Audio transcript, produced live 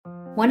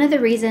One of the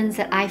reasons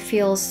that I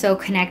feel so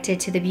connected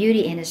to the beauty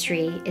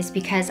industry is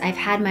because I've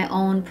had my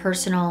own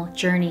personal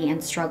journey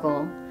and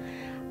struggle.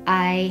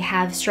 I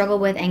have struggled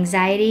with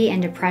anxiety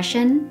and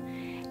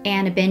depression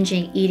and a binge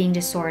eating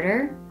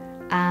disorder,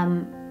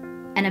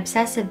 an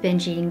obsessive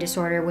binge eating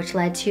disorder, which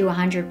led to a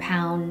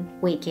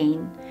 100-pound weight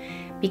gain.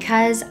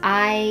 Because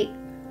I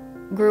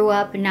grew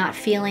up not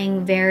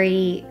feeling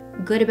very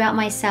good about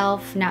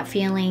myself, not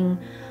feeling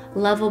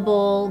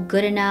lovable,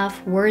 good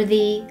enough,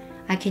 worthy,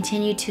 I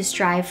continue to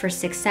strive for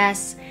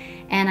success,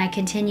 and I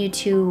continue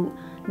to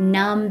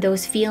numb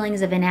those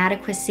feelings of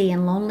inadequacy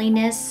and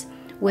loneliness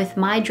with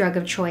my drug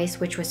of choice,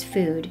 which was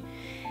food.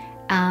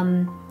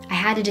 I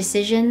had a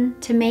decision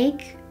to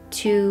make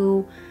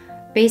to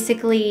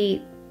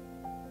basically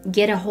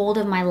get a hold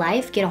of my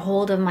life, get a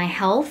hold of my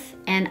health,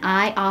 and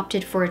I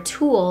opted for a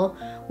tool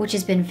which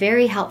has been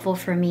very helpful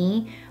for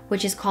me,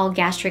 which is called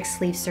gastric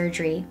sleeve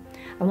surgery.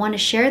 I want to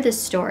share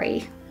this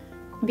story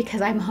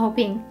because I'm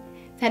hoping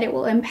that it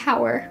will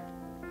empower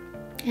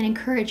and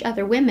encourage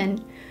other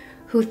women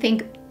who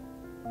think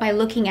by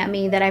looking at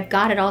me that I've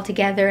got it all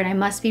together and I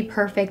must be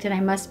perfect and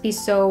I must be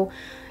so,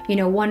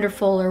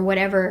 wonderful or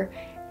whatever.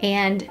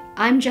 And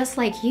I'm just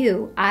like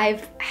you.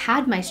 I've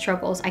had my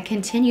struggles. I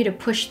continue to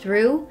push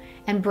through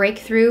and break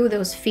through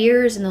those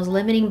fears and those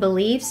limiting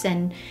beliefs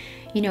and,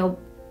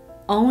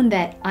 own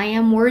that I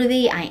am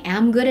worthy, I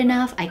am good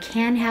enough, I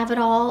can have it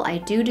all, I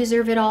do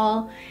deserve it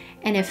all.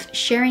 And if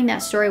sharing that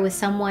story with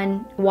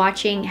someone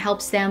watching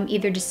helps them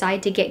either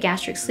decide to get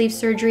gastric sleeve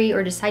surgery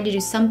or decide to do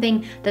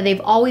something that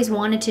they've always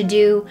wanted to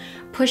do,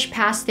 push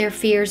past their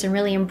fears and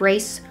really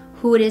embrace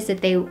who it is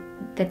that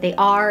they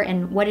are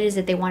and what it is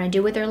that they want to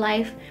do with their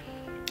life,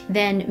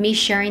 then me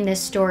sharing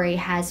this story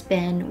has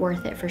been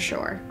worth it for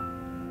sure.